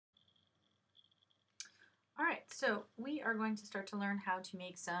All right, so we are going to start to learn how to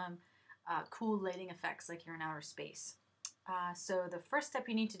make some cool lighting effects like you're in outer space. So the first step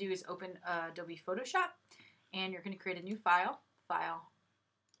you need to do is open Adobe Photoshop, and you're going to create a new file,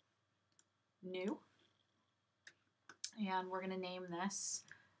 new, and we're going to name this,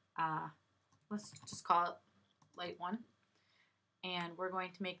 let's just call it Light 1, and we're going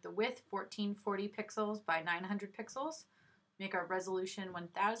to make the width 1440 pixels by 900 pixels, make our resolution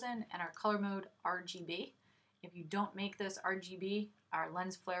 1000, and our color mode RGB. If you don't make this RGB, our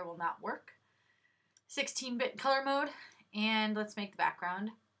lens flare will not work. 16-bit color mode, and let's make the background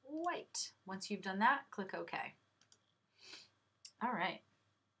white. Once you've done that, click OK. All right.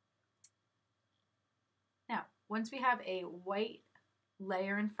 Now, once we have a white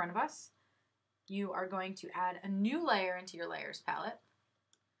layer in front of us, you are going to add a new layer into your layers palette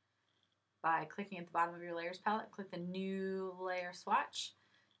by clicking at the bottom of your layers palette. Click the new layer swatch.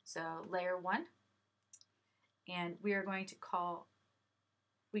 So layer 1. And we are going to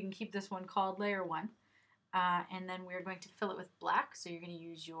we can keep this one called layer 1. And then we're going to fill it with black. So you're going to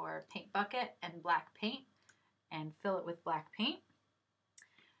use your paint bucket and black paint and fill it with black paint.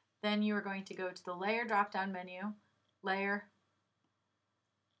 Then you are going to go to the layer drop-down menu, layer,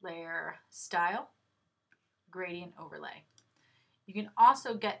 style, gradient overlay. You can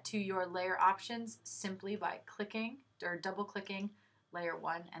also get to your layer options simply by clicking or double-clicking layer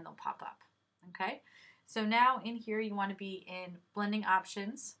 1 and they'll pop up. Okay? So now in here you want to be in blending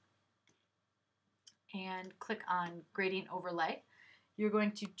options and click on gradient overlay. You're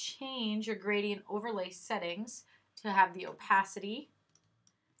going to change your gradient overlay settings to have the opacity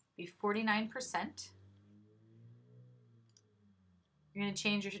be 49%. You're going to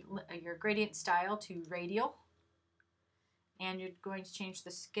change your gradient style to radial, and you're going to change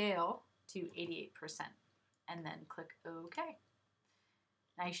the scale to 88%, and then click OK.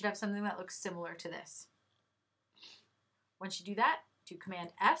 Now you should have something that looks similar to this. Once you do that, do Command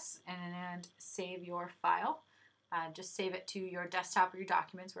S and save your file. Just save it to your desktop or your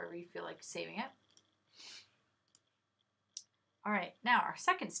documents, wherever you feel like saving it. All right, now our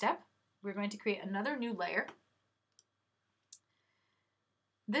second step, we're going to create another new layer.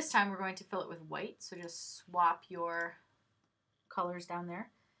 This time we're going to fill it with white, so just swap your colors down there.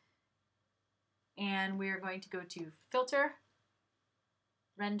 And we are going to go to Filter,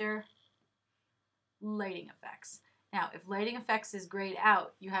 Render, Lighting Effects. Now, if lighting effects is grayed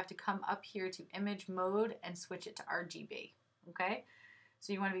out, you have to come up here to image mode and switch it to RGB, okay?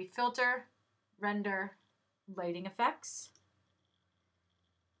 So you want to be filter, render, lighting effects.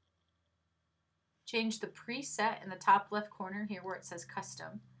 Change the preset in the top left corner here where it says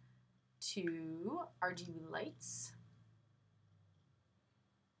custom to RGB lights.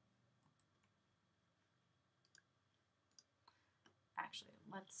 Actually,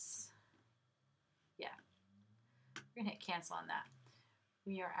 we're going to hit cancel on that.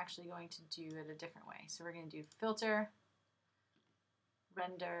 We are actually going to do it a different way. So we're going to do filter,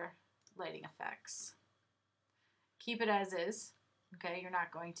 render, lighting effects. Keep it as is. Okay, you're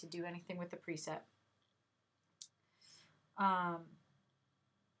not going to do anything with the preset.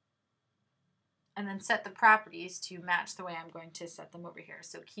 And then set the properties to match the way I'm going to set them over here.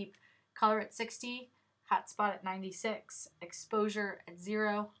 So keep color at 60, hotspot at 96, exposure at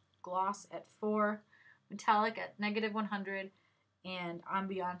 0, gloss at 4, metallic at -100, and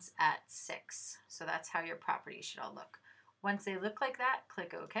ambiance at 6. So that's how your properties should all look. Once they look like that,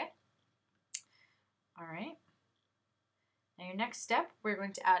 click OK. All right. Now your next step, we're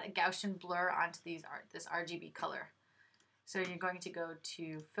going to add a Gaussian blur onto this RGB color. So you're going to go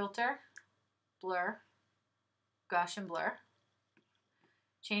to Filter, Blur, Gaussian Blur.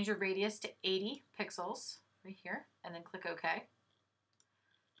 Change your radius to 80 pixels right here, and then click OK.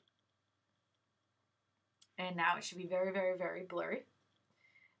 And now it should be very, very, very blurry.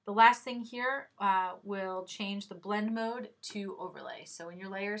 The last thing here will change the blend mode to overlay. So in your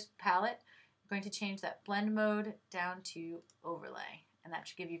layers palette, you're going to change that blend mode down to overlay. And that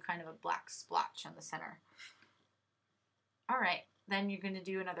should give you kind of a black splotch on the center. All right, then you're going to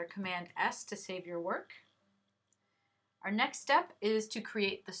do another Command S to save your work. Our next step is to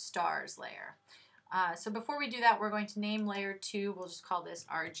create the stars layer. So before we do that, we're going to name layer 2. We'll just call this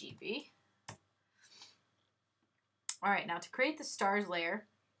RGB. All right, now to create the stars layer,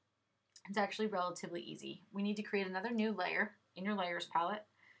 it's actually relatively easy. We need to create another new layer in your layers palette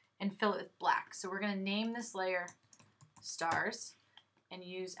and fill it with black. So we're going to name this layer stars and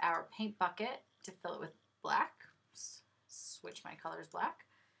use our paint bucket to fill it with black. Oops, switch my colors back.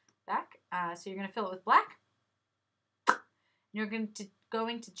 So you're going to fill it with black. You're going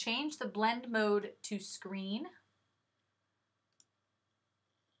to change the blend mode to screen.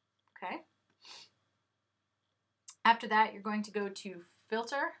 Okay. After that, you're going to go to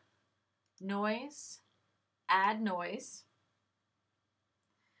Filter, Noise, Add Noise,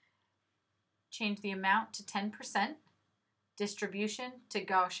 change the amount to 10%, distribution to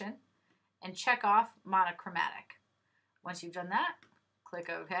Gaussian, and check off monochromatic. Once you've done that, click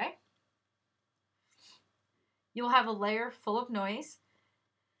OK. You'll have a layer full of noise.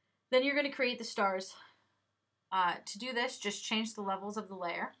 Then you're going to create the stars. To do this, just change the levels of the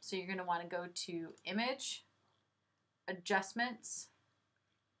layer. So you're going to want to go to Image, Adjustments,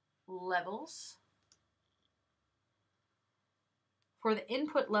 Levels. For the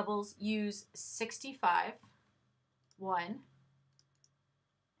input levels, use 65, 1,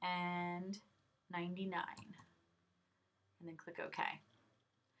 and 99. And then click OK.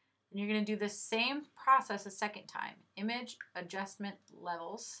 And you're going to do the same process a second time. Image, Adjustment,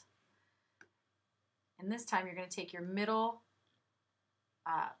 Levels. And this time you're going to take your the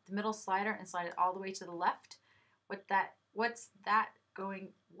middle slider and slide it all the way to the left. What that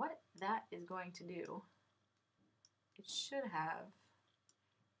is going to do, it should have,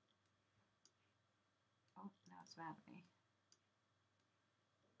 oh, now it's mad at me.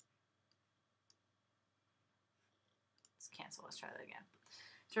 Let's cancel, let's try that again.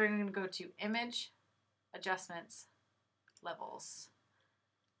 So we're going to go to Image, Adjustments, Levels,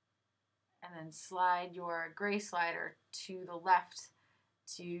 and then slide your gray slider to the left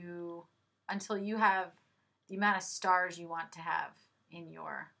until you have the amount of stars you want to have in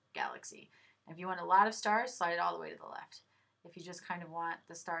your galaxy. And if you want a lot of stars, slide it all the way to the left. If you just kind of want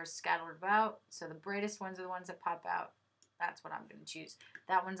the stars scattered about, so the brightest ones are the ones that pop out, that's what I'm going to choose.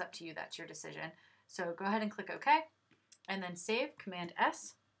 That one's up to you, that's your decision. So go ahead and click OK, and then save, Command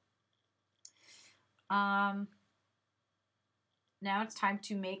S. Now it's time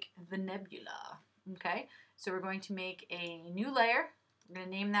to make the nebula. Okay, so we're going to make a new layer. We're going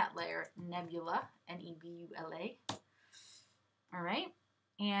to name that layer Nebula, N-E-B-U-L-A. All right,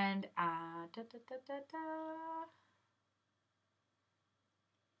 and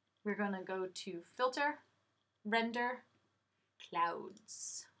we're going to go to Filter, Render,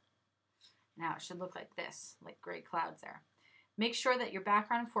 Clouds. Now it should look like this, like gray clouds there. Make sure that your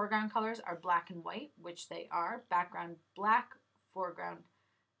background and foreground colors are black and white, which they are. Background black, foreground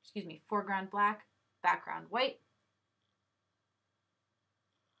black, background white.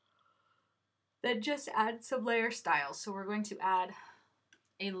 Then just add some layer styles. So we're going to add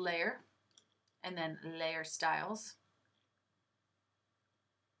a layer and then layer styles.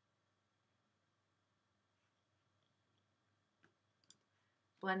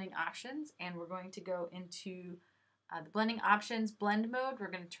 Blending options, and we're going to go into the blending options blend mode. We're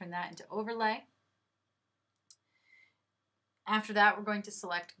going to turn that into overlay. After that, we're going to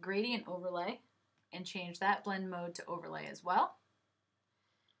select gradient overlay and change that blend mode to overlay as well.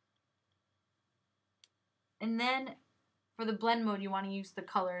 And then for the blend mode, you want to use the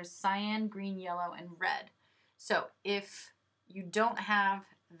colors cyan, green, yellow, and red. So if you don't have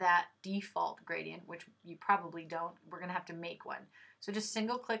that default gradient, which you probably don't, we're going to have to make one. So just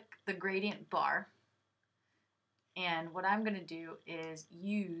single click the gradient bar. And what I'm going to do is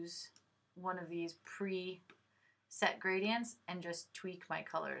use one of these pre-set gradients and just tweak my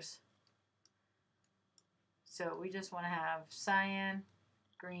colors. So we just want to have cyan,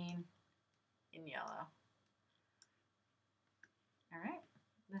 green, and yellow. All right.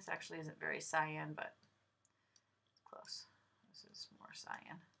 This actually isn't very cyan, but it's close. This is more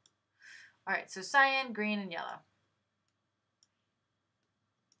cyan. All right, so cyan, green, and yellow.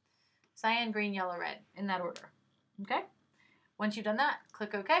 Cyan, green, yellow, red, in that order. Okay? Once you've done that,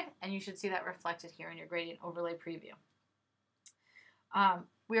 click OK, and you should see that reflected here in your gradient overlay preview.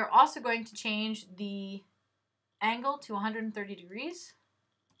 We are also going to change the angle to 130 degrees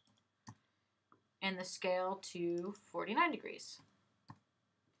and the scale to 49 degrees.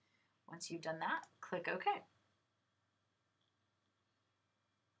 Once you've done that, click OK.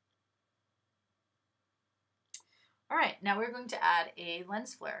 All right, now we're going to add a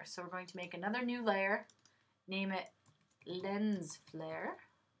lens flare. So we're going to make another new layer, name it Lens Flare.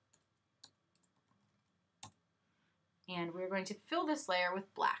 And we're going to fill this layer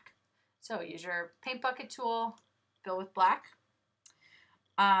with black. So use your paint bucket tool, fill with black.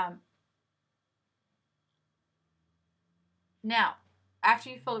 Now,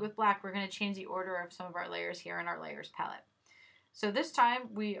 after you fill it with black, we're going to change the order of some of our layers here in our layers palette. So this time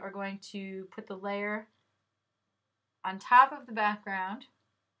we are going to put the layer on top of the background,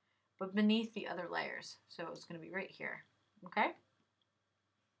 but beneath the other layers. So it's going to be right here, okay?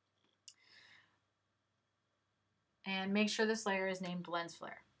 And make sure this layer is named Lens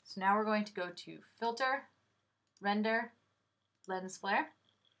Flare. So now we're going to go to Filter, Render, Lens Flare.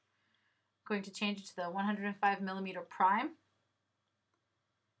 going to change it to the 105 millimeter prime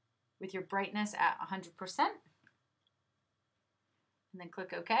with your brightness at 100%. And then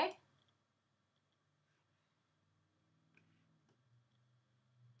click OK.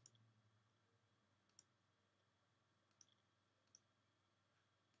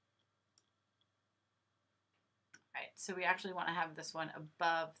 Right, so we actually want to have this one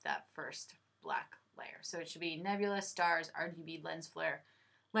above that first black layer. So it should be nebula, stars, RGB, lens flare,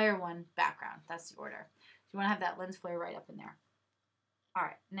 layer 1, background. That's the order. So you want to have that lens flare right up in there. All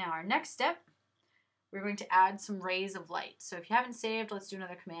right, now our next step, we're going to add some rays of light. So if you haven't saved, let's do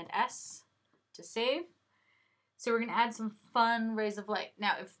another Command S to save. So we're going to add some fun rays of light.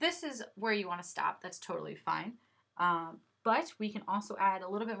 Now, if this is where you want to stop, that's totally fine. But we can also add a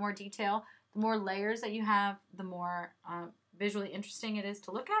little bit more detail. The more layers that you have, the more visually interesting it is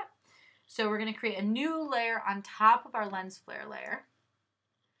to look at. So we're going to create a new layer on top of our lens flare layer.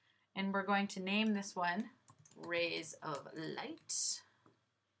 And we're going to name this one Rays of Light.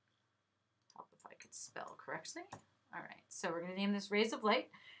 Help if I could spell correctly. All right, so we're going to name this Rays of Light.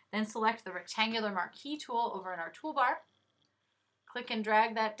 Then select the rectangular marquee tool over in our toolbar. Click and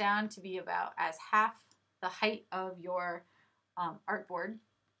drag that down to be about as half the height of your artboard.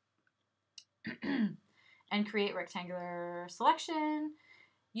 And create rectangular selection.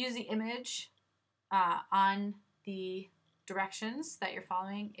 Use the image on the directions that you're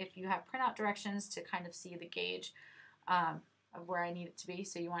following. If you have printout directions to kind of see the gauge of where I need it to be.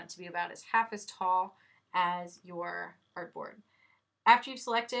 So you want it to be about as half as tall as your artboard. After you've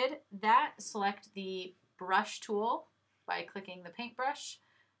selected that, select the brush tool by clicking the paintbrush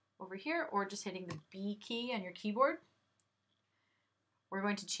over here or just hitting the B key on your keyboard. We're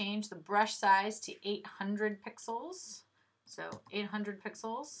going to change the brush size to 800 pixels. So 800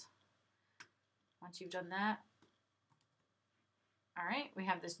 pixels. Once you've done that. All right, we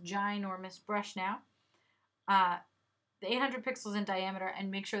have this ginormous brush now. The 800 pixels in diameter,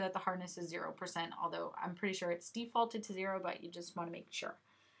 and make sure that the hardness is 0%, although I'm pretty sure it's defaulted to 0, but you just want to make sure.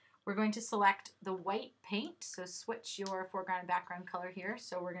 We're going to select the white paint, so switch your foreground and background color here.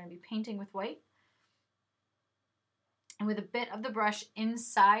 So we're going to be painting with white. And with a bit of the brush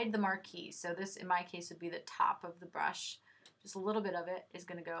inside the marquee, so this in my case would be the top of the brush, just a little bit of it is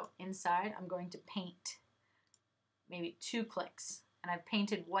going to go inside. I'm going to paint maybe 2 clicks, and I've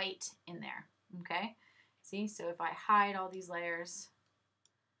painted white in there, okay? See, so if I hide all these layers,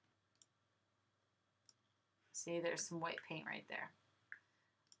 see there's some white paint right there.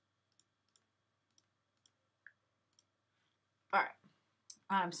 All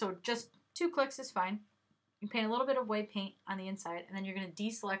right, so just 2 clicks is fine. You paint a little bit of white paint on the inside, and then you're going to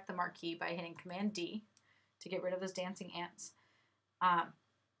deselect the marquee by hitting Command D to get rid of those dancing ants.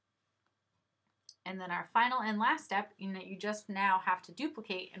 And then our final and last step, you just now have to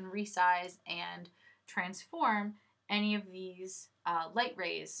duplicate and resize and transform any of these light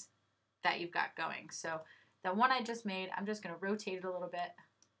rays that you've got going. So the one I just made, I'm just going to rotate it a little bit.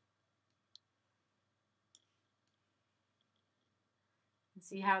 And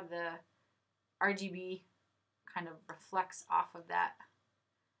see how the RGB kind of reflects off of that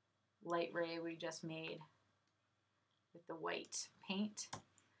light ray we just made with the white paint.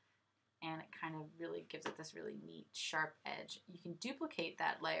 And it kind of really gives it this really neat, sharp edge. You can duplicate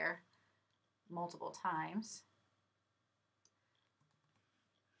that layer multiple times.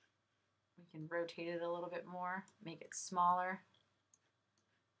 We can rotate it a little bit more, make it smaller.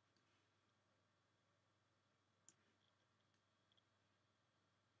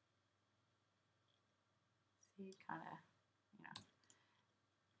 See, kind of,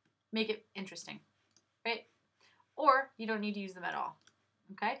 make it interesting, right? Or you don't need to use them at all,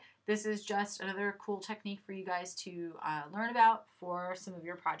 okay? This is just another cool technique for you guys to learn about for some of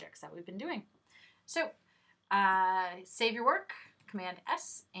your projects that we've been doing. So save your work, Command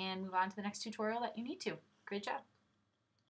S, and move on to the next tutorial that you need to. Great job.